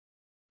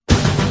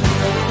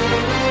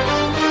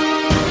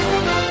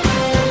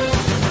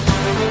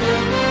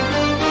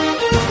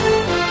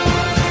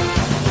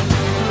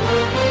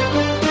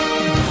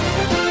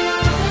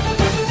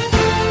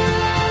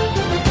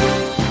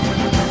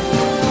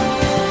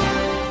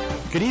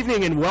Good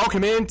evening and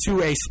welcome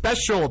into a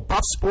special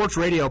Buff Sports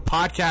Radio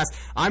podcast.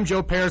 I'm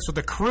Joe Paris with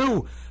the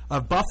crew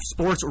of Buff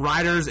Sports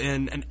writers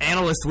and an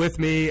analyst with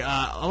me.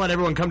 I'll let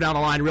everyone come down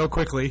the line real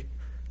quickly.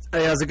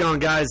 Hey, how's it going,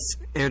 guys?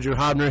 Andrew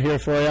Hodner here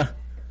for you.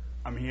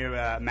 I'm here,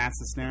 Matt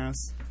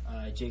Cisneros.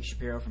 Jake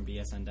Shapiro from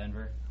BSN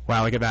Denver.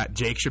 Wow, look at that.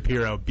 Jake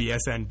Shapiro,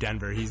 BSN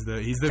Denver. He's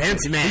the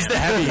fancy man. He's the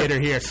heavy hitter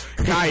here.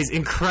 Guys,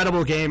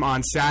 incredible game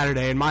on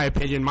Saturday. In my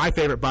opinion, my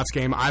favorite Buffs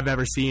game I've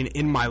ever seen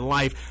in my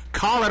life.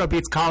 Colorado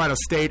beats Colorado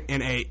State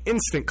in a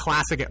instant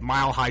classic at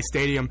Mile High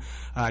Stadium.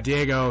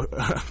 Diego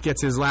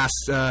gets his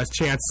last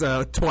chance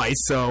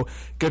twice, so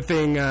good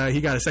thing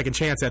he got a second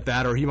chance at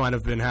that, or he might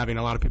have been having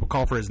a lot of people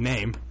call for his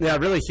name. Yeah,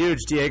 really huge.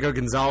 Diego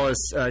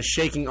Gonzalez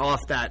shaking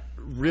off that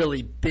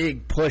really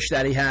big push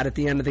that he had at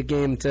the end of the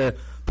game to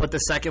put the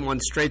second one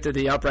straight through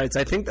the uprights.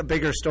 I think the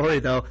bigger story,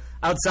 though,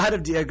 outside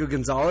of Diego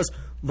Gonzalez,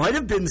 might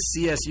have been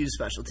CSU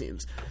special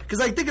teams. Because,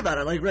 think about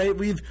it. Right,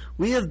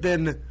 we have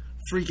been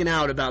freaking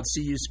out about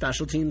CU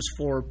special teams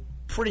for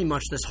pretty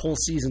much this whole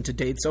season to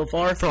date so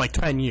far. For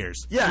 10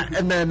 years. Yeah,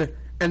 and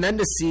then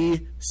to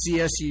see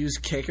CSU's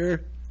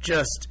kicker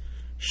just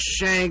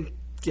shanked,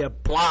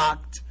 get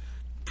blocked,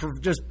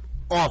 just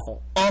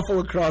awful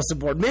across the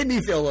board. Made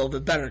me feel a little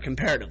bit better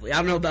comparatively. I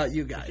don't know about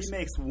you guys. He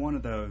makes one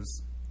of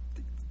those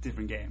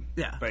different game.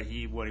 Yeah. But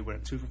he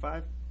went 2 for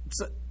 5?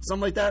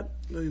 Something like that?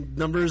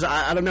 Numbers,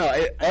 I don't know.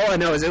 All I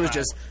know is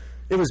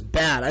it was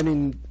bad. I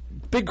mean,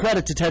 big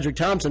credit to Tedrick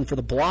Thompson for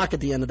the block at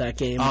the end of that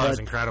game. Oh, it was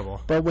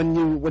incredible. But when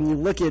you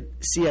look at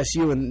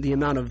CSU and the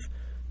amount of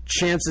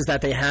chances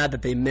that they had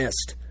that they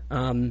missed,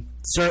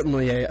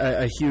 certainly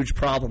a huge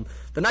problem.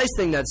 The nice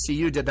thing that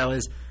CU did, though,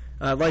 is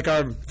like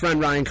our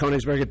friend Ryan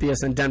Koenigsberg at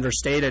BSN Denver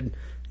stated,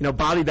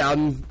 Bobby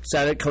Bowden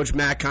said it. Coach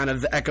Mack kind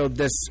of echoed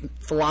this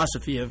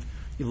philosophy of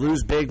you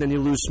lose big, then you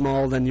lose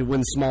small, then you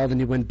win small, then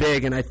you win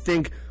big. And I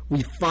think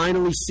we've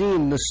finally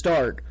seen the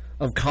start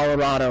of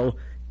Colorado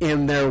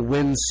in their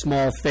win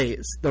small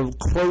phase. The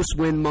close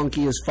win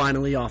monkey is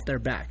finally off their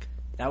back.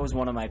 That was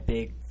one of my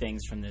big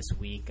things from this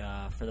week.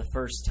 For the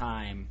first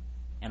time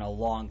in a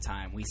long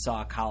time, we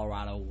saw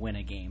Colorado win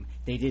a game.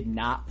 They did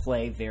not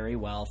play very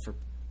well for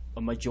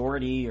a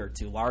majority or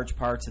to large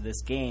parts of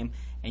this game,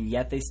 and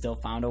yet they still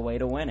found a way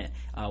to win it.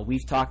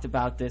 We've talked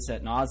about this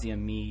at nauseum,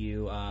 me,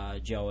 you,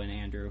 Joe, and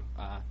Andrew.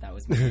 That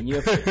was me and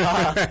you.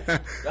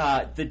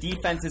 The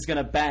defense is going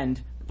to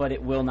bend, but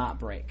it will not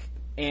break.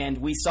 And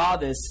we saw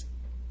this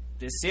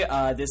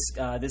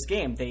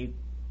game.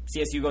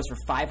 CSU goes for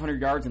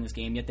 500 yards in this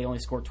game, yet they only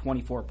scored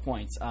 24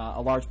 points.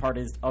 A large part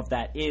of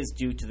that is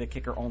due to the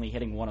kicker only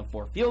hitting 1 of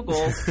 4 field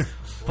goals.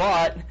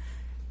 But,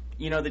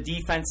 the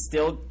defense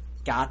still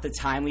got the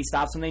timely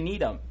stops when they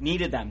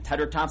needed them.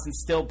 Tedrick Thompson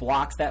still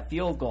blocks that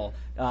field goal.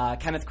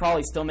 Kenneth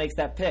Crawley still makes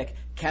that pick.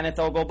 Kenneth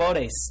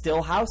Ogolbode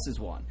still houses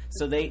one.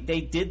 So they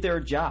did their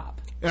job.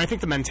 And I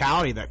think the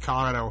mentality that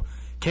Colorado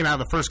came out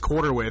of the first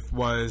quarter with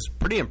was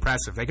pretty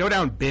impressive. They go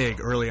down big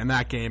early in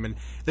that game, and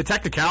the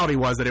technicality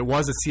was that it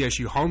was a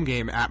CSU home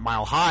game at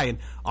Mile High, and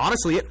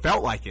honestly, it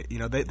felt like it.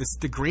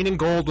 The green and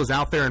gold was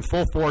out there in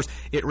full force.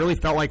 It really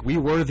felt like we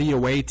were the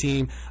away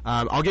team.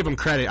 I'll give them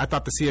credit. I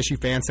thought the CSU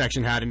fan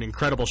section had an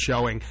incredible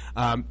showing.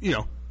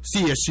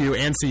 CSU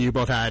and CU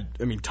both had,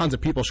 tons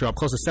of people show up,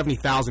 close to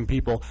 70,000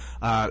 people.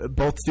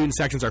 Both student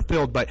sections are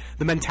filled, but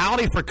the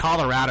mentality for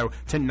Colorado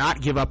to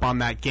not give up on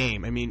that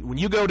game. When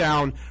you go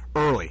down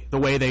early the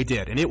way they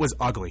did, and it was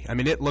ugly.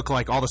 It looked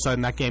like all of a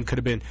sudden that game could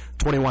have been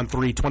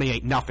 21-3,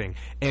 28-0,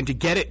 and to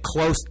get it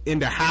close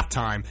into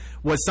halftime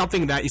was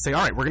something that you say,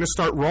 all right, we're going to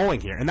start rolling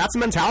here. And that's a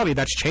mentality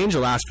that's changed the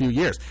last few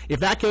years.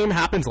 If that game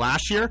happens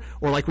last year,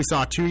 or like we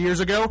saw 2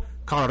 years ago,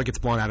 Colorado gets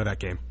blown out of that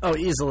game. Oh,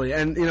 easily.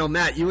 And,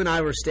 Matt, you and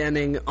I were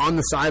standing on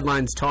the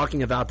sidelines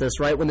talking about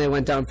this right when they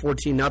went down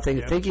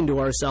 14-0, thinking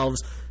to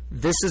ourselves,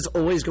 this is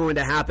always going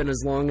to happen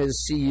as long as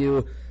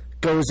CU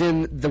goes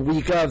in the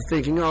week of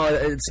thinking,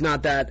 it's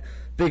not that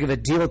big of a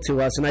deal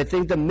to us. And I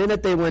think the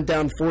minute they went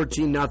down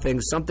 14-0,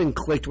 something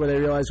clicked where they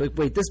realized,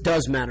 wait, this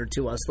does matter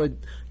to us.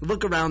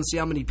 Look around, see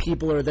how many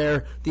people are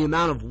there. The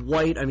amount of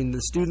white,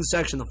 the student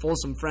section, the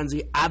Folsom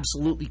Frenzy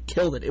absolutely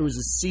killed it. It was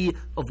a sea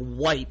of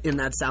white in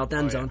that south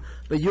end zone.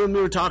 But you and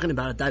me were talking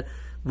about it, that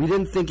we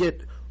didn't think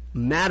it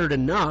mattered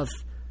enough,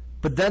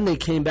 but then they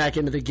came back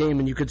into the game,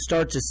 and you could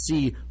start to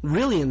see,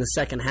 really in the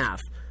second half,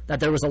 that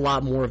there was a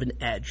lot more of an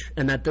edge,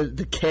 and that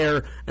the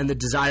care and the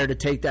desire to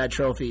take that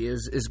trophy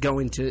was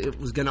going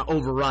to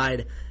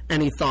override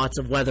any thoughts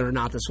of whether or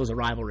not this was a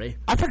rivalry.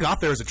 I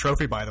forgot there was a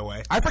trophy, by the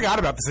way. I forgot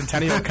about the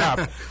Centennial Cup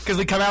because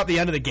we come out at the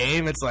end of the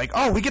game. It's like,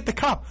 oh, we get the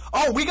cup.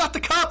 Oh, we got the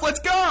cup. Let's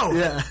go.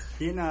 Yeah.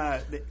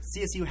 The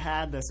CSU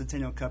had the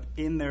Centennial Cup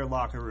in their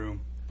locker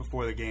room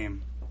before the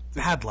game.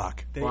 Bad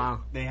luck.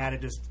 Wow. They had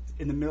it just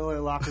in the middle of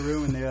the locker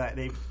room, and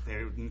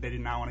they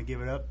did not want to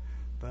give it up.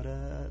 But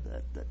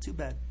too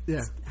bad.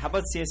 Yeah. How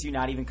about CSU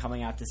not even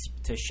coming out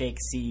to shake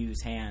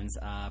CU's hands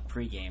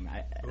pregame?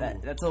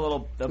 That's a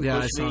little bush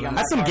league.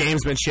 That's some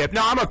gamesmanship.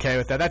 No, I'm okay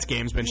with that. That's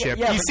gamesmanship.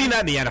 Yeah, You've seen that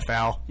in the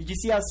NFL. Did you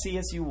see how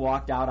CSU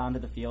walked out onto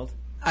the field?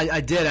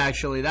 I did,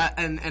 actually.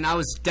 And I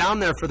was down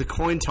there for the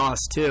coin toss,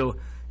 too.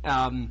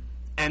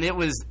 and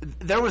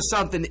there was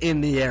something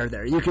in the air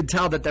there. You could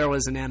tell that there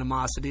was an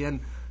animosity,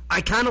 and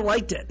I kind of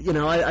liked it.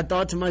 I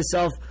thought to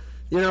myself,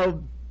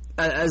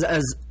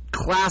 as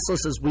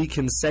classless as we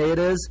can say it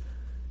is,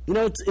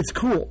 it's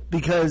cool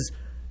because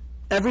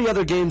every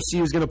other game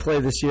CU is going to play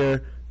this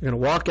year, they're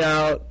going to walk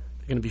out,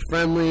 they're going to be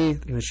friendly,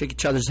 they're going to shake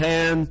each other's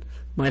hand,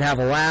 might have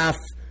a laugh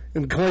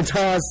in the coin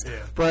toss.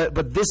 Yeah.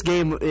 But this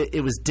game,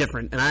 it was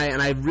different, and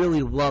I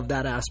really love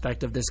that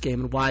aspect of this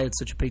game and why it's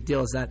such a big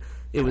deal is that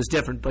it was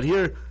different. But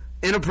here,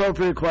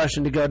 inappropriate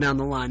question to go down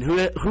the line: who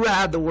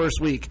had the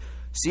worst week?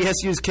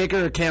 CSU's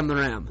kicker or Cam the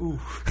Ram?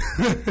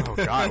 Oh,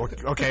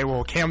 God. Okay,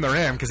 well, Cam the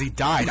Ram, because he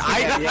died.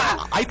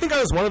 I think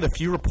I was one of the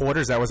few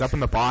reporters that was up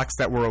in the box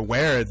that were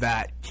aware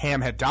that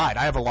Cam had died.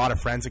 I have a lot of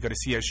friends that go to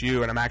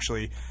CSU, and I'm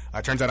actually,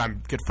 turns out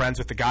I'm good friends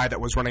with the guy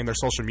that was running their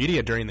social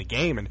media during the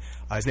game, and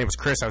his name was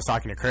Chris. I was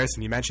talking to Chris,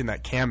 and he mentioned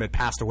that Cam had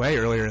passed away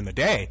earlier in the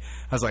day.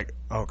 I was like,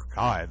 oh,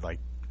 God,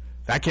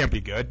 that can't be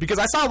good. Because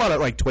I saw a lot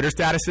of, Twitter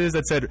statuses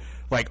that said,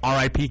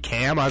 R.I.P.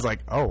 Cam. I was like,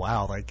 oh,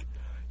 wow,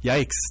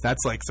 yikes,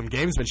 that's some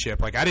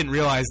gamesmanship. I didn't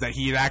realize that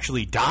he had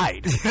actually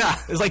died. Yeah.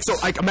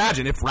 It's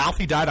imagine if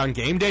Ralphie died on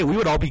game day, we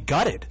would all be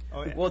gutted.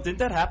 Oh, yeah. Well, didn't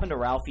that happen to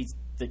Ralphie's,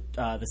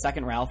 the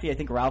second Ralphie? I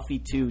think Ralphie,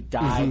 too,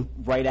 died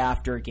right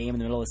after a game in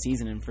the middle of the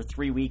season, and for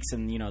 3 weeks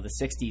in, the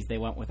 60s, they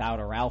went without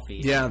a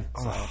Ralphie. Yeah.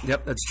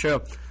 Yep, that's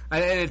true.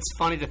 And it's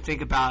funny to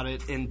think about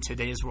it in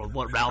today's world,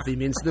 what Ralphie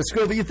means to the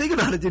school. But you think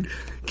about it, dude,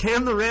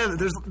 Cam the Ram,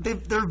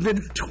 there have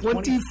been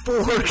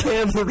 24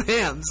 Cam the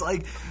Rams.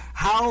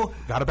 How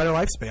got a better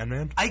lifespan,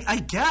 man. I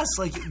guess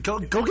go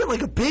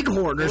get a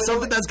bighorn or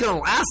something that's gonna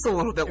last a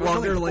little bit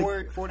longer. Only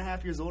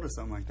 4.5 years old or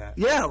something like that.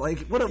 Yeah, what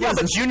it was.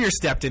 But Junior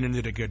stepped in and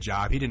did a good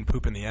job. He didn't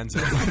poop in the end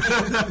zone.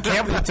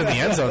 Cam pooped in the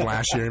end zone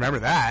last year. Remember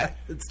that?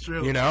 It's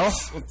true. Well,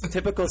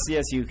 typical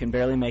CSU can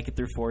barely make it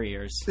through 4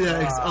 years.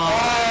 Yeah.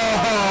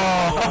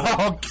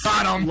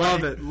 Got him.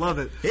 Love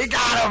it. He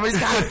got him. He's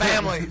got a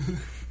family.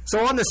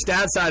 So on the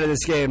stat side of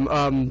this game,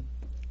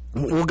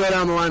 we'll go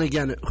down the line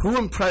again. Who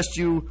impressed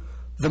you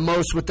the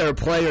most with their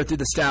player through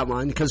the stat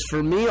line? Because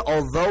for me,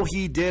 although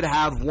he did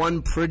have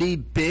one pretty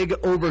big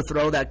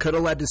overthrow that could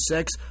have led to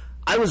 6,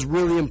 I was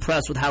really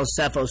impressed with how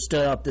Cepho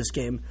stood up this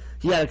game.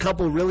 He had a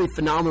couple really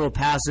phenomenal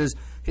passes.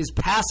 His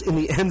pass in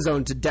the end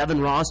zone to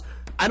Devin Ross,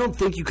 I don't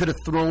think you could have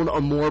thrown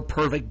a more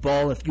perfect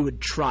ball if you had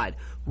tried.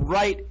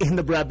 Right in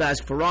the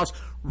breadbasket for Ross,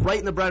 right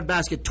in the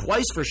breadbasket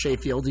twice for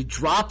Sheffield. He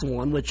dropped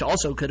one, which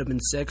also could have been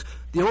 6.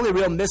 The only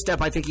real misstep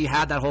I think he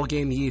had that whole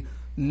game, he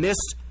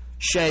missed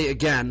Shea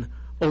again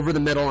over the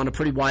middle on a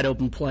pretty wide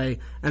open play,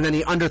 and then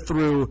he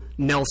underthrew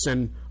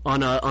Nelson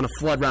on a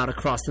flood route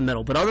across the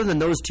middle. But other than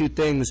those two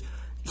things,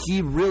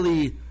 he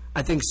really,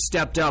 I think,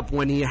 stepped up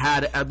when he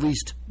had at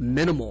least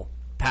minimal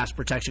pass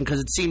protection, because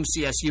it seemed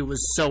CSU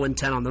was so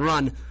intent on the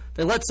run,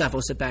 they let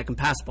Cepho sit back and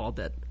pass the ball a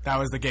bit. That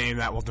was the game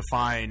that will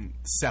define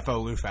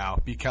Cepho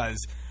Lufau,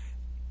 because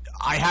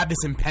I had this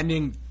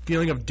impending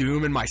feeling of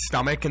doom in my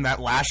stomach in that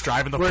last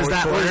drive in the fourth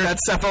quarter. Where's that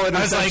Cepho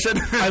interception?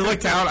 I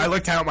looked down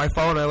at my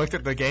phone, and I looked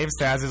at the game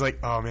stats. It's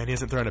oh man, he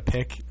hasn't thrown a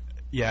pick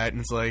yet,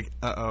 and it's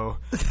uh-oh.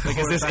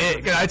 Is this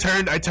it? And I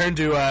turned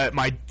to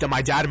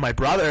my dad and my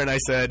brother, and I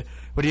said,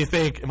 what do you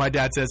think? And my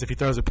dad says, if he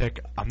throws a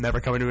pick, I'm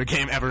never coming to a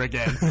game ever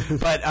again.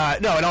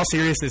 But no, in all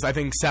seriousness, I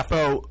think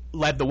Cepho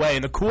led the way.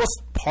 And the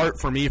coolest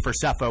part for me for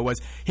Cepho was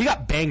he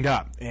got banged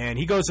up. And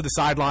he goes to the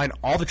sideline.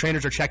 All the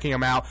trainers are checking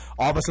him out.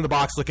 All of us in the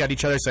box look at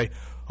each other and say,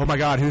 oh my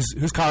God,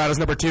 who's Colorado's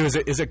number 2? Is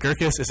it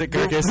Gurkis? Is it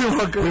Gurkis?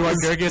 We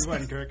want Gurkis.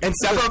 And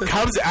Cepho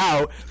comes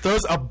out,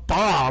 throws a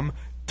bomb,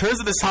 turns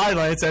to the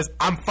sideline and says,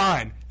 I'm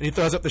fine. And he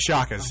throws up the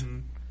shakas.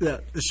 Yeah,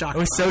 the shaka. It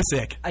was so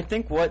sick. I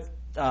think what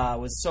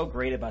was so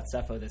great about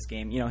Cepho this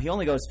game, he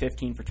only goes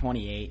 15 for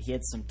 28. He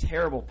had some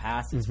terrible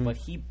passes, but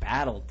he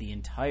battled the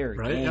entire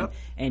game,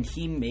 and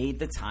he made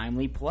the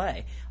timely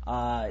play.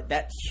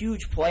 That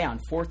huge play on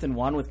 4th and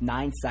 1 with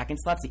 9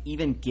 seconds left to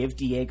even give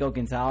Diego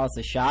Gonzalez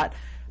a shot.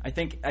 I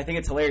think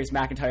it's hilarious.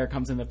 McIntyre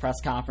comes in the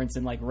press conference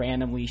and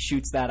randomly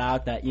shoots that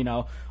out. That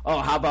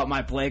how about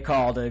my play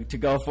call to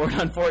go for it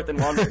on 4th and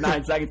 1 with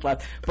 9 seconds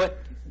left? But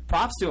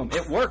props to him,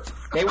 it worked.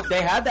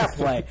 They had that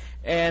play,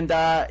 and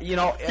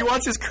he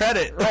wants his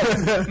credit.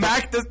 Right.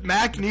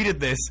 Mac needed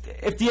this.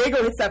 If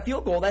Diego hits that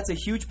field goal, that's a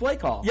huge play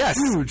call. Yes,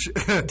 huge.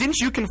 Didn't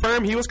you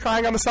confirm he was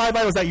crying on the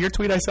sideline? Was that your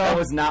tweet I saw? That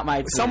was not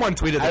my tweet. Someone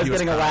tweeted that I was he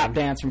was getting crying. a lap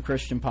dance from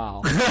Christian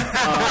Powell.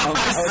 I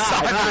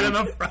was in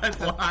the front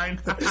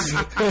line.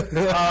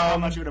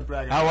 I'm not sure to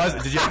brag. How was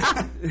it?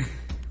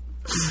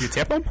 Did you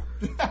tip him?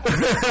 You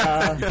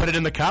put it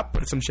in the cup?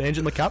 Put some change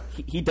in the cup?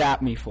 He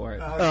dapped me for it.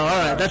 All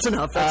right. That's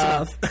enough. That's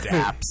enough.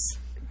 Daps.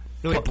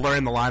 Really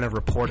blurring the line of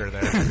reporter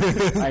there.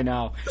 I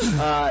know.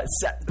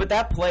 But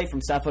that play from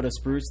Cepho to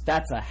Spruce,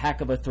 that's a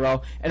heck of a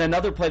throw. And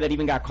another play that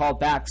even got called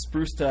back,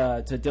 Spruce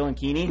to Dylan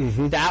Keeney,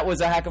 that was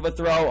a heck of a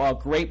throw. A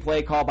great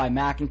play call by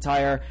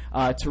McIntyre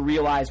to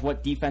realize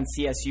what defense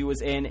CSU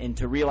was in and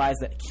to realize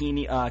that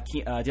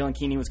Dylan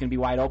Keeney was going to be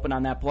wide open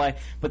on that play.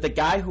 But the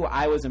guy who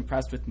I was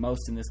impressed with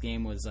most in this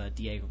game was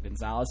Diego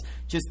Gonzalez.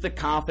 Just the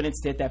confidence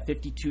to hit that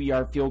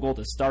 52-yard field goal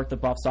to start the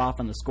Buffs off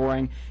on the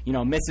scoring.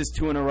 Misses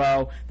 2 in a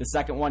row. The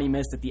second one he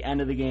missed at the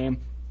end of the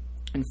game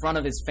in front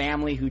of his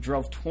family who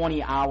drove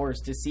 20 hours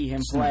to see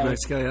him play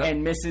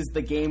and misses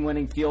the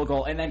game-winning field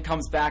goal and then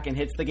comes back and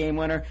hits the game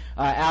winner.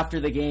 After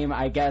the game,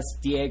 I guess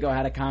Diego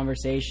had a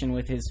conversation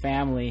with his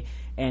family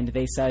and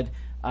they said,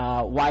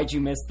 why'd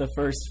you miss the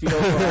first field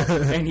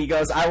goal? And he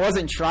goes, I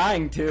wasn't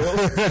trying to.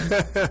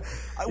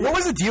 What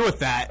was the deal with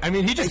that? I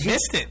mean, he just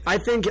missed it. I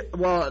think, it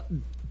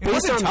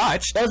wasn't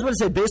touched. I was going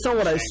to say, based on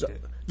what I saw...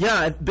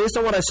 Yeah, based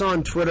on what I saw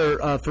on Twitter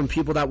from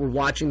people that were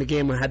watching the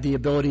game and had the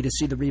ability to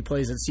see the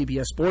replays that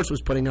CBS Sports was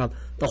putting up,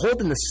 the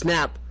hold and the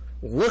snap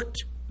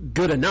looked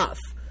good enough.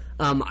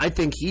 I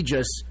think he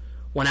just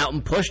went out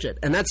and pushed it.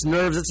 And that's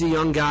nerves. It's a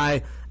young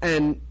guy.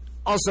 And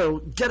also,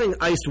 getting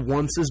iced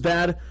once is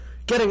bad.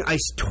 Getting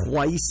iced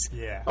twice?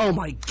 Yeah. Oh,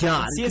 my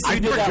God.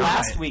 CSU did that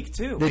last week,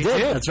 too. They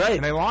did. That's right.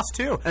 And they lost,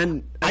 too.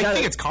 And I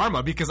think it's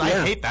karma because I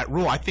hate that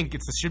rule. I think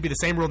it should be the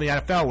same rule in the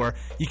NFL where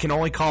you can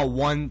only call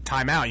one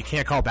timeout. You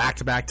can't call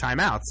back-to-back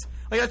timeouts.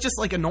 That's just,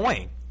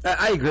 annoying.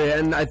 I agree.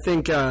 And I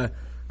think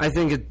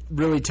it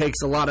really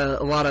takes a lot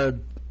of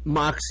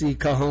moxie,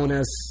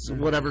 cojones,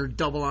 whatever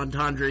double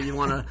entendre you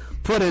want to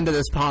put into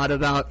this pod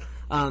about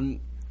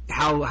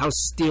how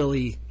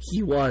steely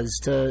he was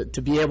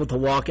to be able to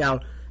walk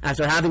out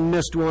after having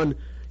missed one.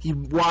 He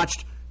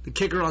watched the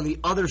kicker on the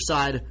other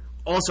side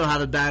also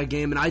have a bad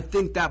game, and I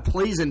think that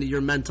plays into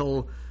your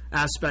mental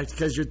aspect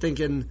because you're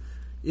thinking,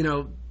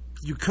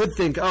 you could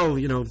think,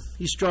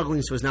 he's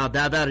struggling, so it's not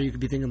that bad, or you could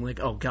be thinking like,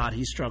 oh God,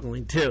 he's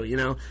struggling too.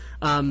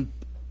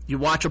 You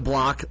watch a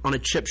block on a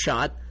chip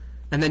shot,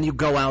 and then you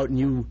go out and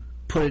you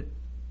put it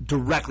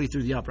directly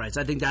through the uprights.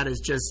 I think that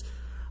is just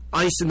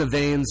ice in the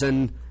veins,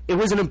 and it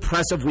was an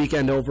impressive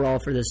weekend overall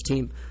for this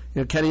team.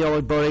 Kenny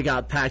Olagbode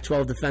got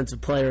Pac-12 Defensive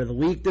Player of the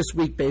Week this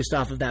week based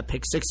off of that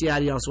pick 6 he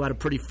had. He also had a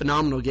pretty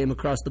phenomenal game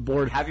across the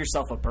board. Have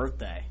yourself a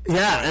birthday.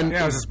 Yeah, and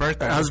it was his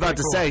birthday. I was about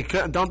to say,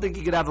 don't think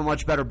you could have a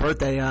much better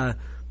birthday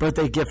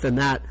gift than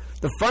that.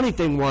 The funny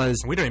thing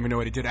was, we don't even know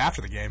what he did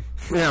after the game.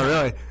 Yeah,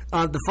 really.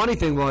 The funny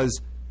thing was,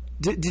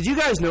 did you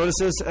guys notice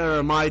this, or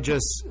am I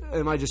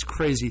just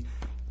crazy?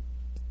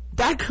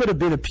 That could have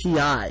been a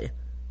PI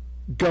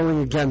going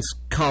against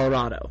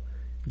Colorado.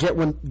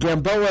 When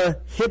Gamboa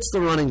hits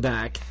the running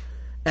back,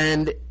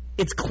 and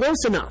it's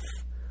close enough,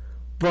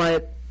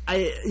 but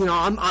I'm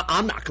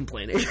not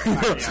complaining.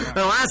 The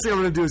last thing I'm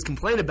going to do is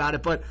complain about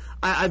it. But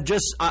I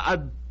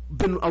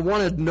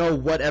want to know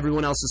what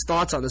everyone else's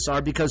thoughts on this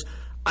are because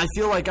I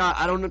feel like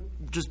I don't know,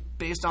 just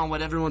based on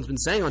what everyone's been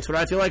saying on Twitter,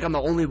 I feel like I'm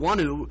the only one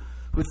who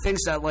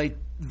thinks that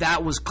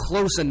that was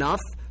close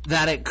enough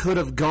that it could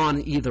have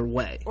gone either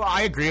way. Well,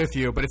 I agree with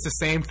you, but it's the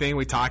same thing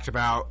we talked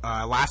about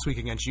last week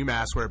against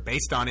UMass, where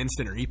based on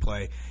instant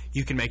replay,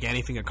 you can make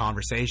anything a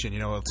conversation.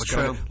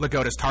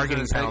 Lagoda's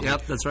targeting penalty.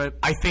 Yep, that's right.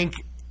 I think,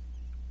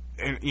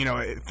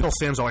 Phil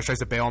Simms always tries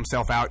to bail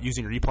himself out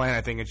using replay, and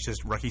I think it's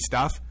just rookie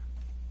stuff.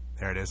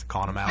 There it is,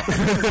 calling him out.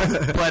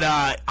 But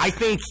I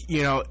think,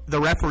 the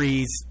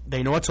referees,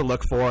 they know what to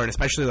look for, and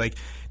especially,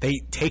 they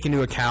take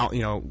into account,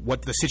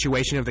 what the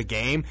situation of the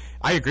game.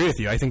 I agree with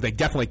you. I think they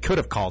definitely could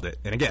have called it.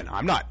 And again,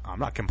 I'm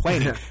not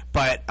complaining. Yeah.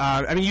 But,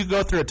 you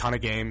go through a ton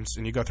of games,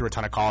 and you go through a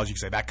ton of calls, you can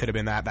say, that could have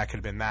been that could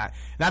have been that.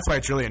 And that's why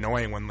it's really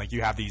annoying when,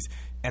 you have these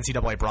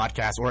NCAA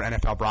broadcasts or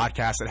NFL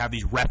broadcasts that have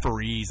these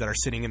referees that are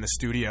sitting in the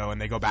studio, and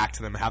they go back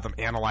to them and have them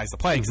analyze the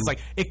play. Because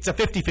it's a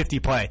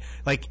 50-50 play.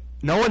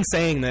 No one's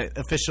saying that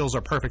officials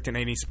are perfect in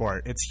any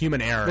sport. It's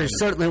human error. They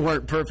certainly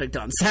weren't perfect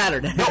on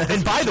Saturday. No,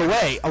 and by the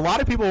way, a lot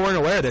of people weren't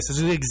aware of this. This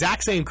is the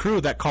exact same crew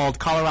that called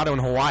Colorado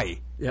and Hawaii.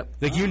 Yep.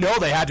 They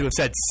had to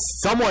have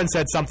someone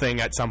said something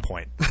at some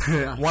point.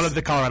 Yeah. One of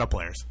the Colorado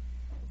players.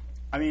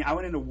 I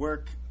went into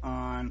work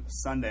on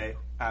Sunday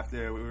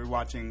after we were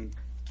watching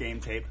game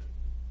tape,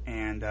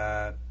 and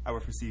I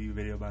work for CU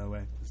Video, by the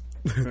way.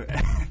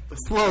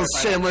 Little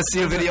shameless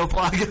CU Video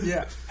plug.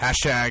 Yeah.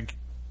 Hashtag...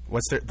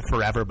 What's the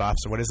Forever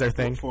Buffs? What is their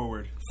thing?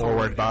 Forward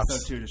Buffs.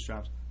 Episode 2 just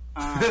dropped.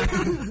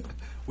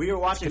 We were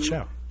watching. Good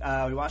show.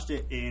 We watched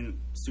it in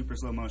super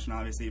slow motion,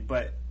 obviously,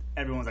 but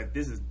everyone's like,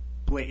 "This is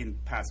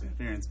blatant pass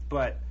interference."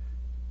 But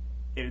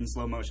in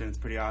slow motion, it's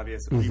pretty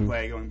obvious.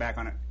 Replay going back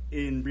on it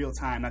in real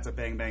time. That's a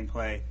bang bang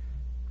play.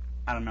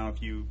 I don't know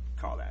if you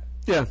call that.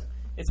 Yeah.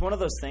 It's one of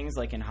those things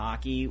like in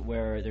hockey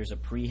where there's a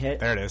pre-hit.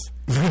 There it is.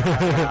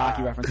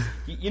 Hockey reference.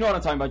 You know what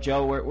I'm talking about,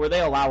 Joe, where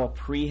they allow a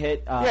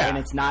pre-hit and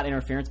it's not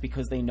interference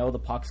because they know the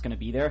puck's going to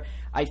be there.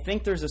 I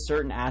think there's a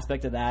certain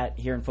aspect of that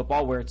here in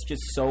football where it's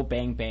just so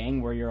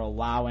bang-bang where you're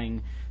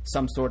allowing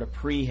some sort of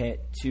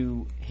pre-hit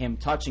to him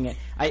touching it.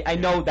 I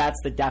know that's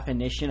the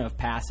definition of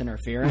pass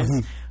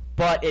interference,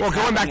 But it's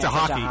going back to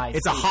happening at such hockey,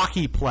 it's a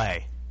hockey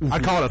play.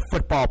 I'd call it a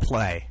football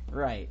play.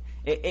 Right.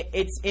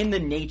 It's in the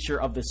nature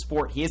of the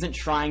sport. He isn't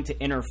trying to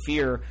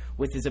interfere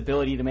with his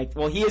ability to make...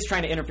 Well, he is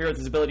trying to interfere with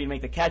his ability to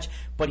make the catch,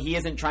 but he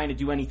isn't trying to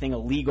do anything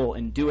illegal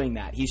in doing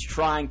that. He's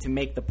trying to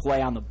make the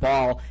play on the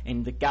ball,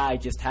 and the guy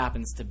just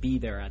happens to be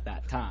there at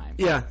that time.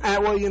 Yeah.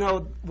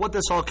 Well, what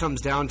this all comes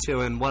down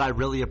to, and what I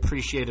really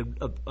appreciated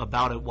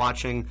about it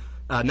watching...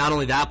 not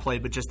only that play,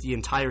 but just the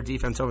entire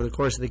defense over the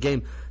course of the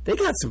game. They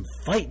got some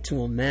fight to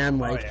them, man.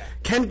 Like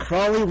Ken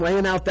Crawley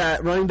laying out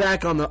that running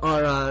back on the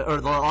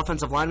or the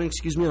offensive lineman,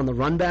 on the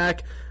run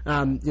back.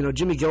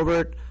 Jimmy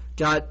Gilbert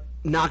got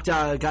knocked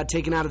out, got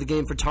taken out of the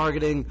game for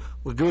targeting.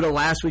 Laguda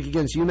last week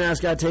against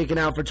UMass got taken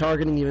out for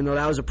targeting, even though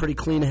that was a pretty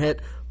clean hit.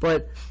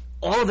 But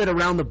all of it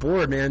around the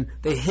board, man.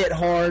 They hit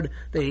hard.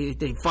 They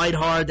fight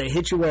hard. They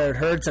hit you where it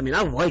hurts. I mean,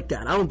 I like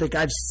that. I don't think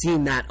I've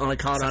seen that on a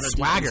Colorado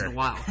defense in a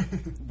while.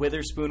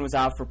 Witherspoon was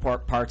out for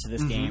parts of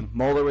this game.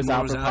 Moeller was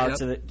out for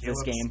parts of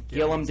this game.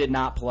 Gillum did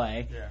not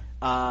play.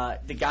 Yeah.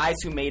 The guys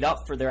who made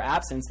up for their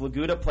absence,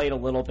 Laguda played a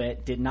little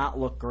bit, did not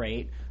look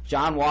great.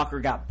 John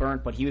Walker got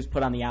burnt, but he was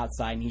put on the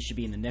outside, and he should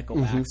be in the nickel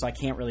back, so I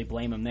can't really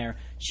blame him there.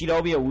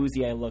 Chidobe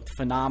Awuzie looked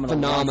phenomenal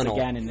once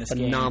again in this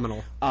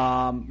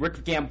game.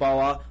 Rick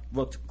Gamboa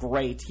looked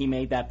great. He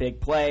made that big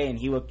play, and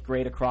he looked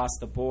great across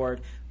the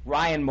board.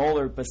 Ryan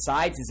Moeller,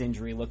 besides his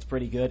injury, looked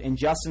pretty good. And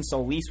Justin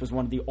Solis was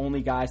one of the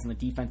only guys on the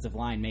defensive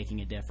line making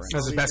a difference. That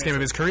was his best game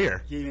of his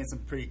career. He made some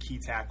pretty key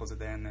tackles at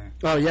the end there.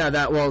 Oh, yeah.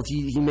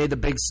 He made the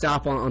big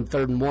stop on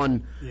 3rd and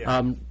 1.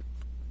 Yeah.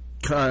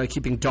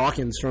 Keeping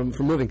Dawkins from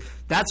moving.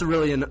 That's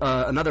really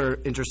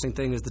another interesting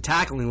thing is the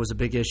tackling was a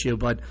big issue,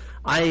 but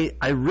I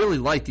really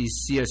like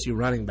these CSU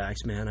running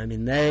backs, man. I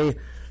mean, they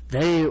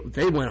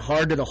went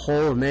hard to the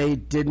hole, and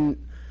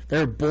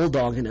they're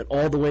bulldogging it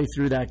all the way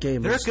through that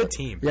game. They're a good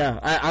team. Yeah,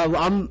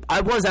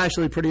 I was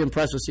actually pretty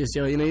impressed with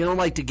CSU. You don't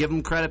like to give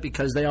them credit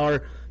because they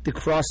are the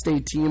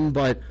cross-state team,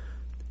 but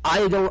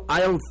I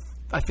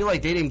feel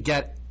like they didn't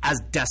get as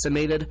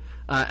decimated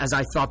as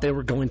I thought they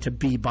were going to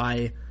be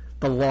by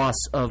the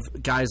loss of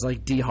guys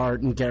like D.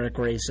 Hart and Garrett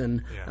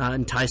Grayson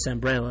and Ty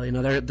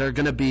Sambrella. They're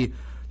going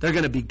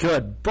to be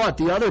good. But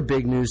the other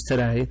big news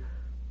today,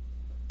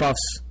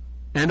 Buffs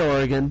and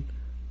Oregon,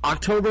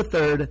 October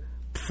 3rd,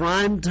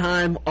 prime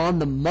time on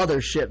the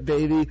mothership,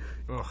 baby.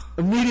 Ugh.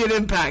 Immediate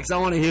impacts. I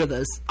want to hear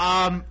this.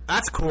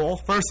 That's cool.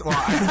 First of all,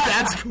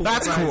 that's cool.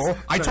 That's cool.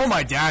 I told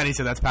my dad, he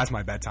said that's past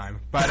my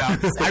bedtime. But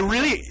I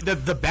really,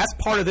 the best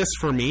part of this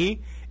for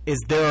me is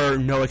there are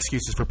no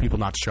excuses for people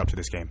not to show up to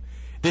this game.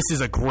 This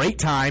is a great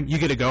time. You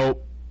get to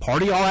go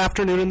party all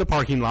afternoon in the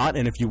parking lot,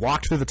 and if you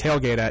walked through the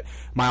tailgate at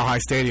Mile High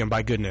Stadium,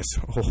 by goodness,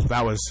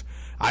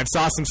 I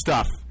saw some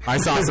stuff.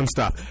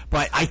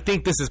 But I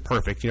think this is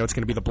perfect. It's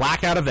going to be the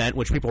blackout event,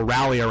 which people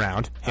rally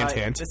around. Hint,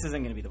 hint. This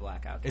isn't going to be the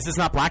blackout. Is this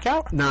not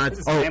blackout? No,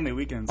 it's family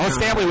weekend. Oh, it's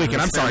family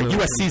weekend. I'm sorry.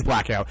 USC's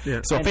blackout.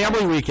 Yeah. So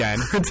family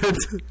weekend.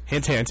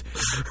 Hint, hint.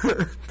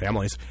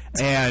 Families.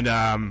 And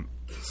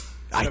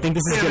I think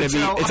this is going to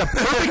be... It's a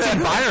perfect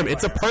environment.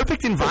 It's a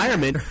perfect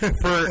environment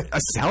for a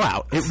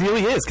sellout. It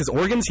really is, because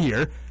Oregon's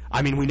here.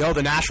 I mean, we know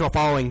the national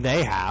following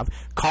they have.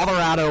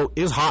 Colorado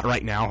is hot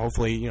right now.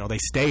 Hopefully, they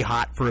stay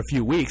hot for a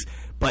few weeks.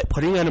 But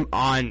putting them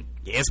on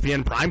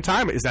ESPN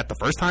primetime, is that the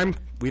first time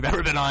we've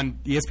ever been on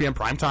ESPN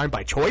primetime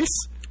by choice?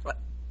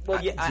 Well,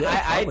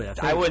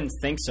 I wouldn't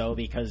think so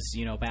because,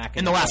 back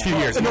in the last few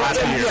years.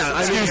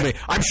 Excuse me.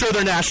 I'm sure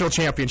their national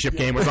championship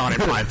game was on in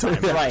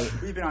primetime. Right.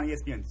 We've been on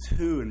ESPN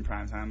 2 in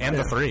primetime. And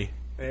the 3.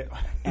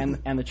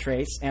 and the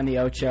Trace and the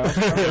Ocho.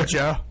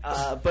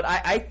 But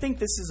I think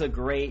this is a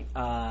great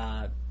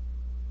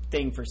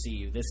thing for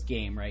CU, this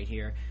game right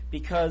here,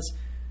 because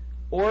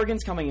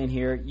Oregon's coming in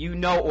here.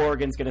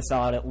 Oregon's going to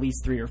sell out at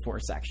least 3 or 4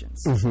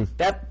 sections. Mm-hmm.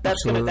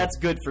 That's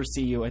good for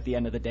CU at the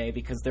end of the day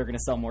because they're going to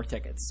sell more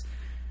tickets.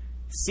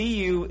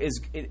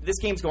 This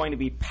game's going to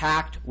be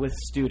packed with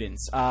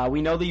students.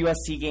 We know the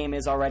USC game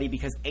is already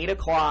because 8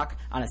 o'clock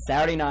on a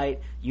Saturday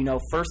night,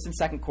 first and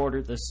second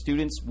quarter, the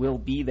students will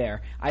be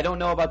there. I don't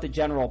know about the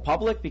general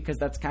public because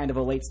that's kind of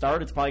a late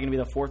start. It's probably going to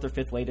be the 4th or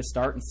 5th latest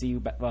start in CU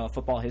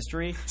football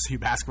history. CU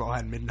basketball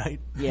at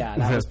midnight. Yeah,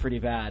 that was pretty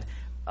bad.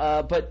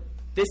 But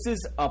this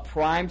is a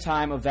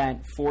primetime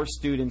event for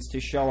students to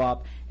show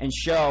up and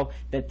show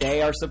that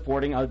they are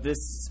supporting of the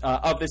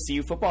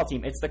CU football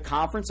team. It's the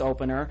conference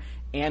opener,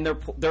 and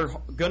they're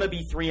going to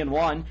be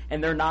 3-1,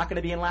 and they're not going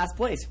to be in last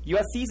place.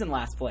 USC's in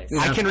last place.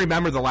 Yeah. I can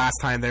remember the last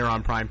time they were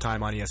on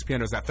primetime on ESPN.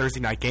 It was that Thursday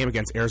night game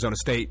against Arizona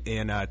State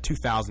in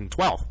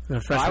 2012.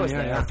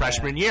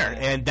 Freshman year.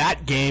 And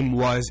that game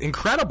was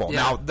incredible.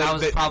 Yeah, now, that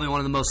was probably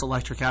one of the most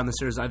electric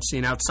atmospheres I've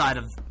seen outside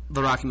of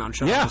the Rocky Mountain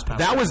Show. Yeah,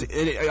 that was.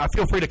 I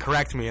feel free to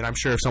correct me, and I'm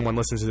sure if someone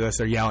listens to this,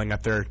 they're yelling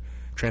at their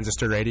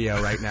transistor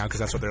radio right now because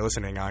that's what they're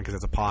listening on because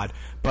it's a pod.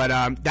 But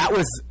that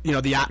was,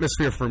 the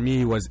atmosphere for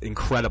me was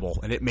incredible,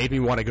 and it made me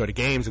want to go to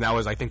games. And that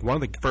was, I think, one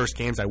of the first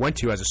games I went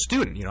to as a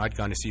student. I'd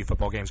gone to see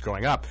football games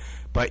growing up,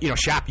 but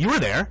Shap, you were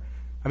there.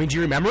 I mean, do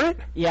you remember it?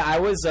 Yeah, I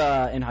was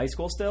in high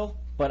school still,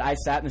 but I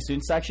sat in the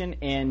student section,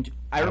 and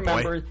I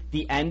remember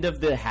the end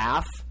of the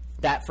half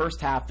that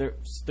first half, there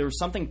was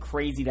something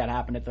crazy that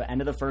happened at the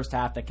end of the first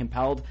half that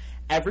compelled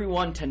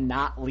everyone to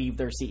not leave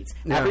their seats.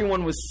 Yeah.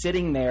 Everyone was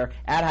sitting there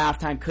at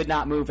halftime, could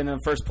not move, and then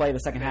the first play of the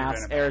second half,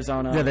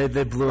 Arizona. Yeah,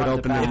 they blew it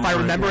open. If I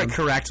remember it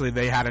correctly,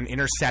 they had an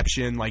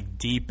interception like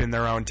deep in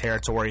their own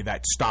territory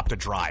that stopped a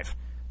drive.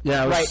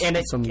 Yeah, right, and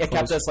it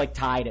kept us like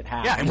tied at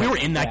half. Yeah, and we were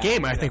in that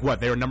game, and I think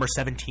they were number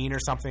 17 or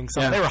something,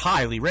 so they were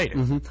highly rated.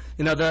 Mm-hmm.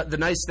 You know, the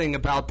nice thing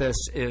about this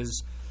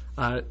is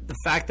the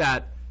fact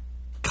that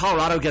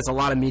Colorado gets a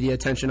lot of media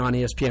attention on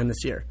ESPN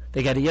this year.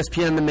 They get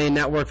ESPN, the main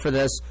network for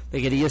this.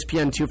 They get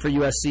ESPN2 for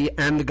USC,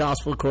 and the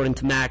Gospel According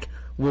to Mac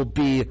will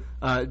be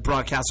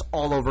broadcast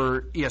all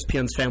over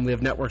ESPN's family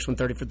of networks when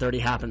 30 for 30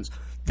 happens.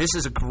 This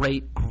is a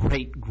great,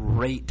 great,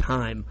 great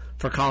time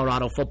for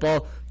Colorado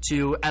football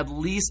to at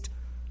least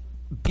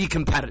be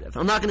competitive.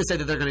 I'm not going to say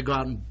that they're going to go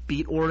out and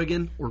beat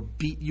Oregon or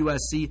beat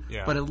USC,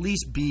 but at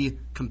least be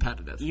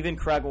competitive. Even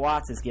Craig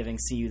Watts is giving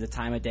CU the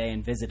time of day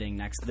and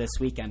visiting this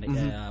weekend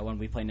when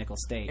we play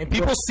Nicholls State. And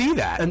people see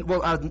that.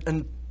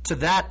 And to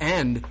that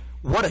end,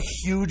 what a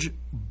huge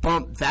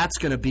bump that's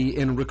going to be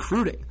in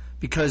recruiting.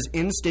 Because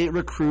in-state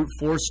recruit,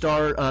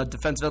 4-star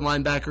defensive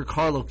end linebacker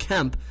Carlo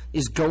Kemp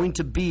is going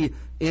to be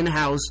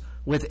in-house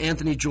with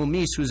Anthony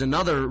Julmise, who's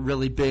another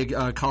really big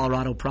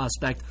Colorado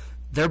prospect.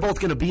 They're both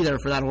going to be there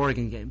for that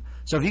Oregon game.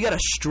 So if you got a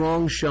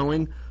strong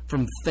showing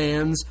from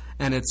fans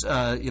and it's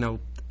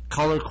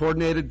color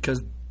coordinated,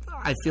 because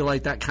I feel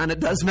like that kind of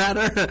does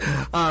matter,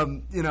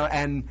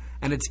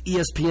 and it's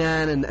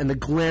ESPN and the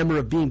glamour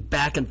of being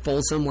back in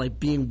Folsom, like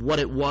being what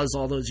it was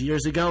all those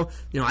years ago.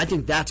 I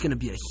think that's going to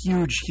be a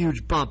huge,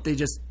 huge bump. They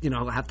just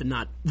have to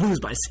not lose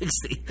by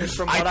 60. I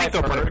think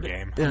they'll put up a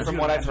game. From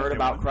what I've heard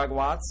about Craig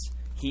Watts,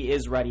 he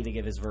is ready to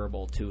give his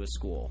verbal to a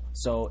school.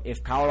 So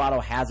if Colorado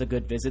has a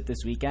good visit this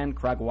weekend,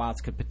 Craig Watts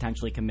could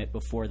potentially commit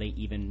before they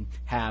even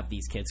have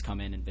these kids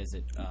come in and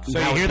visit. So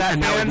you hear that,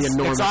 fans?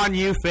 It's on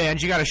you,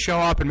 fans. You got to show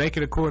up and make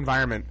it a cool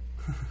environment.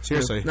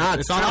 Seriously.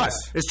 It's on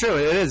us. It's true.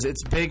 It is.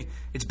 It's big.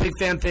 It's a big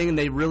fan thing, and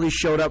they really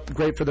showed up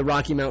great for the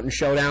Rocky Mountain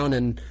Showdown,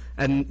 and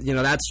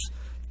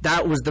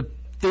that was the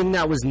thing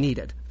that was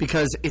needed,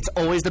 because it's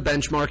always the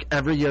benchmark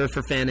every year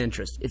for fan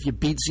interest. If you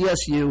beat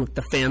CSU,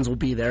 the fans will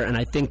be there, and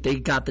I think they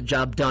got the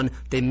job done.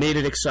 They made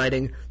it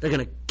exciting. They're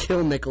going to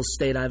kill Nicholls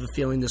State, I have a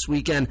feeling, this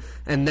weekend,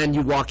 and then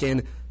you walk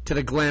in to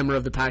the glamour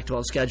of the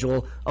Pac-12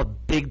 schedule, a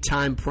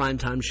big-time,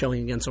 prime-time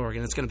showing against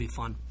Oregon. It's going to be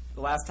fun.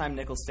 The last time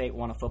Nicholls State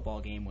won a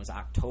football game was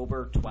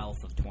October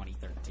 12th of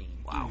 2013.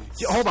 Wow.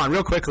 Hold on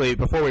real quickly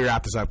before we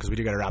wrap this up, because we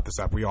do got to wrap this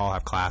up. We all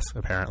have class,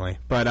 apparently.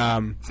 But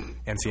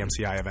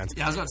NCMCI events.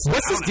 Yeah, I was about to say,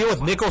 what's this deal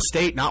with Nicholls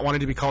State not wanting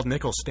to be called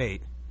Nicholls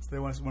State? So they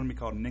want to be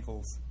called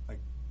Nichols. Like,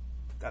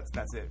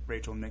 that's it.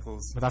 Rachel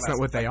Nichols. But that's not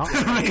what they are.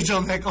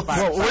 Rachel Nichols.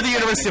 Well, we're the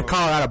University of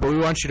Colorado, but we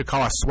want you to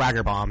call us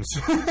Swagger Bombs.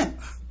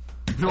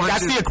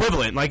 That's the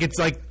equivalent. Like, it's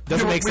like,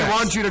 doesn't make sense. We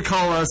want you to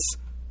call us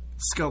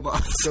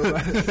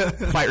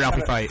Scobuffs. Fight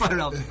Ralphie Fight. Fight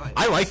Ralphie Fight.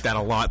 I like that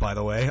a lot, by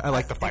the way. I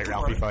like the Fight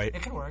Ralphie Fight.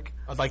 It could work.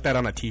 I'd like that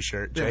on a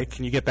T-shirt. Jake,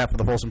 can you get that for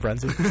the Wholesome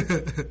Frenzy?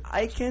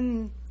 I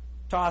can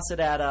toss it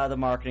at the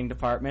marketing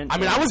department. I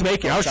mean, I was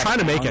trying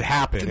to make it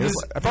happen. I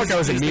felt like I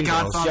was in Mean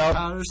Girls.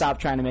 Stop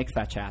trying to make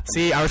fetch happen.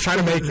 See, I was trying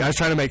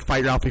to make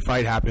Fight Ralphie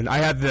Fight happen. I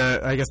had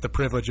the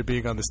privilege of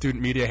being on the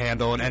student media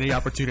handle, and any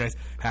opportunity,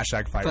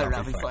 hashtag Fight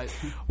Ralphie Fight.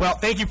 Well,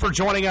 thank you for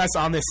joining us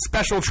on this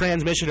special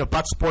transmission of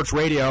Buck Sports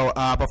Radio.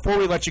 Before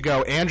we let you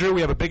go, Andrew,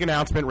 we have a big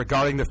announcement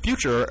regarding the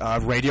future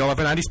of Radio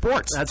 1190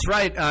 Sports. That's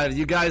right.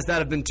 You guys that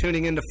have been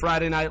tuning into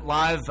Friday Night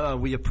Live,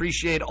 we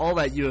appreciate all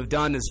that you have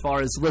done as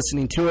far as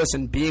listening to us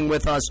and being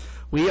with us.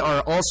 We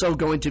are also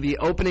going to be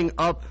opening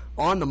up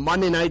on the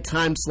Monday night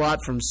time slot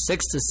from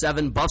 6 to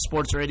 7. Buff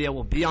Sports Radio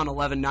will be on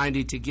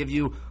 1190 to give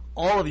you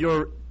all of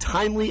your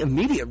timely,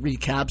 immediate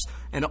recaps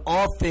and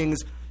all things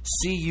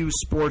CU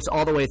sports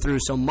all the way through.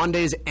 So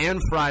Mondays and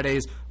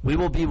Fridays, we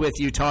will be with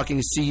you talking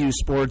CU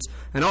sports.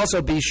 And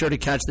also be sure to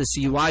catch the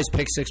CUI's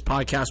Pick 6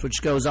 podcast, which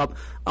goes up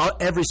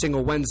every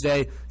single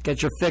Wednesday.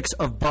 Get your fix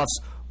of Buffs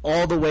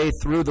all the way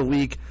through the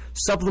week,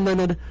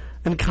 supplemented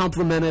and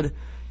complemented,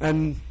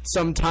 and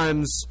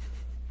sometimes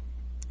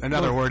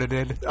other worded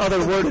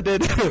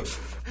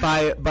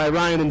by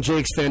Ryan and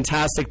Jake's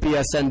fantastic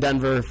BSN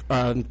Denver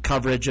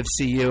coverage of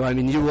CU. I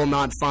mean, you will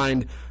not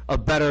find a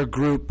better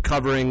group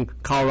covering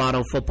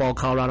Colorado football,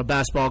 Colorado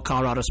basketball,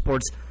 Colorado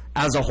sports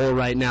as a whole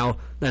right now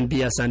than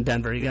BSN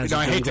Denver. You guys,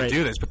 I hate to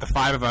do this, but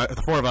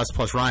the four of us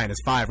plus Ryan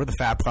is 5. We're the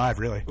Fab 5,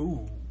 really.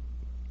 Ooh.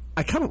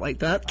 I kind of like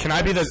that. Can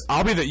I be the?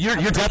 I'll be the. You're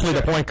definitely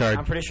the point guard.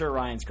 I'm pretty sure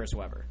Ryan's Chris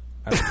Webber.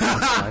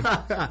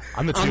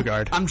 I'm the 2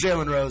 guard. I'm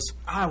Jalen Rose.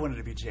 I wanted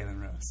to be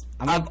Jalen Rose.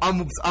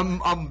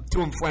 I'm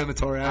too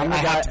inflammatory. I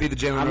have to be the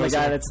Jalen Rose. I'm the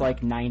guy that's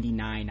like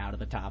 99 out of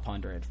the top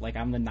 100. Like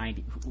I'm the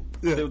 90,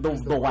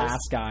 the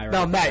last guy.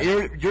 No, Matt,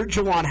 you're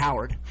Juwan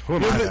Howard. You're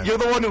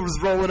the one who was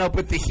rolling up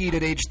with the Heat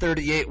at age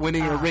 38,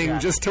 winning a ring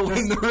just to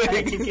win the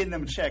ring. Keep getting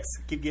them checks.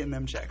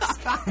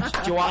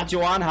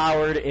 Juwan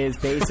Howard is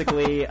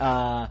basically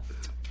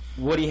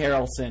Woody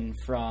Harrelson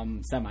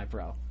from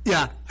Semi-Pro.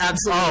 Yeah,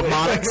 absolutely. Oh,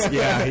 Monix?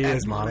 Yeah, he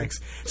is Monix.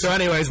 So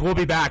anyways, we'll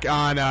be back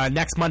on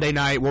next Monday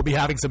night. We'll be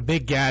having some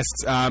big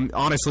guests.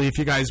 Honestly, if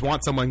you guys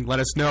want someone, let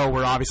us know.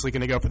 We're obviously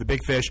going to go for the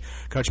big fish.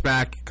 Coach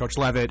Mack, Coach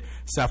Levitt,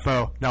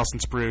 Sefo, Nelson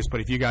Spruce.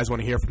 But if you guys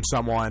want to hear from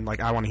someone,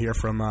 like I want to hear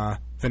from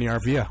Vinny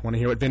Arvia. I want to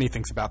hear what Vinny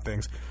thinks about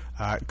things.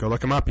 Go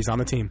look him up. He's on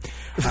the team.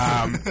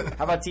 How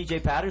about T.J.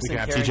 Patterson? We can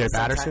have carrying T.J. the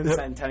Patterson.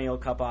 Centennial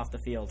Cup off the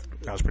field.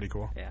 That was pretty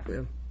cool. Yeah.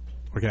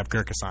 We could have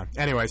Gurkus on.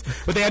 Anyways,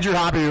 with Andrew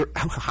Andrew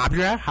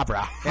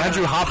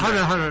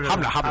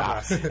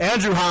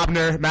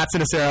Hobner, Matt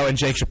Sinicero, and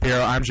Jake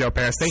Shapiro, I'm Joe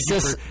Paris. Thank you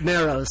for...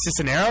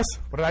 Cisneros?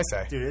 What did I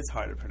say? Dude, it's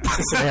hard to pronounce.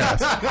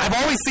 Cisneros. I've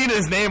always seen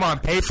his name on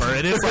paper.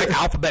 It is like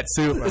alphabet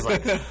soup. I was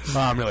like, oh,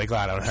 I'm really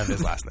glad I don't have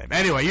his last name.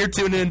 Anyway, you're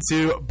tuned in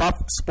to Buff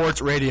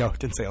Sports Radio.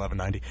 Didn't say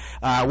 1190.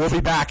 We'll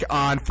be back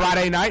on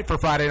Friday night for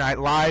Friday Night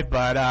Live,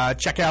 but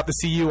check out the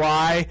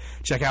CUI,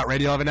 check out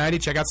Radio 1190,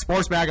 check out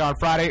Sports Mag on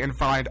Friday, and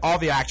find all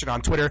the action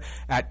on Twitter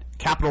at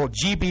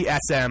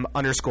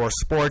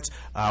 @GBSM_sports.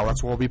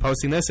 That's where we'll be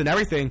posting this and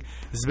everything.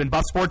 This has been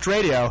Buff Sports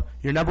Radio,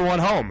 your number one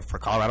home for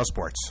Colorado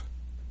sports.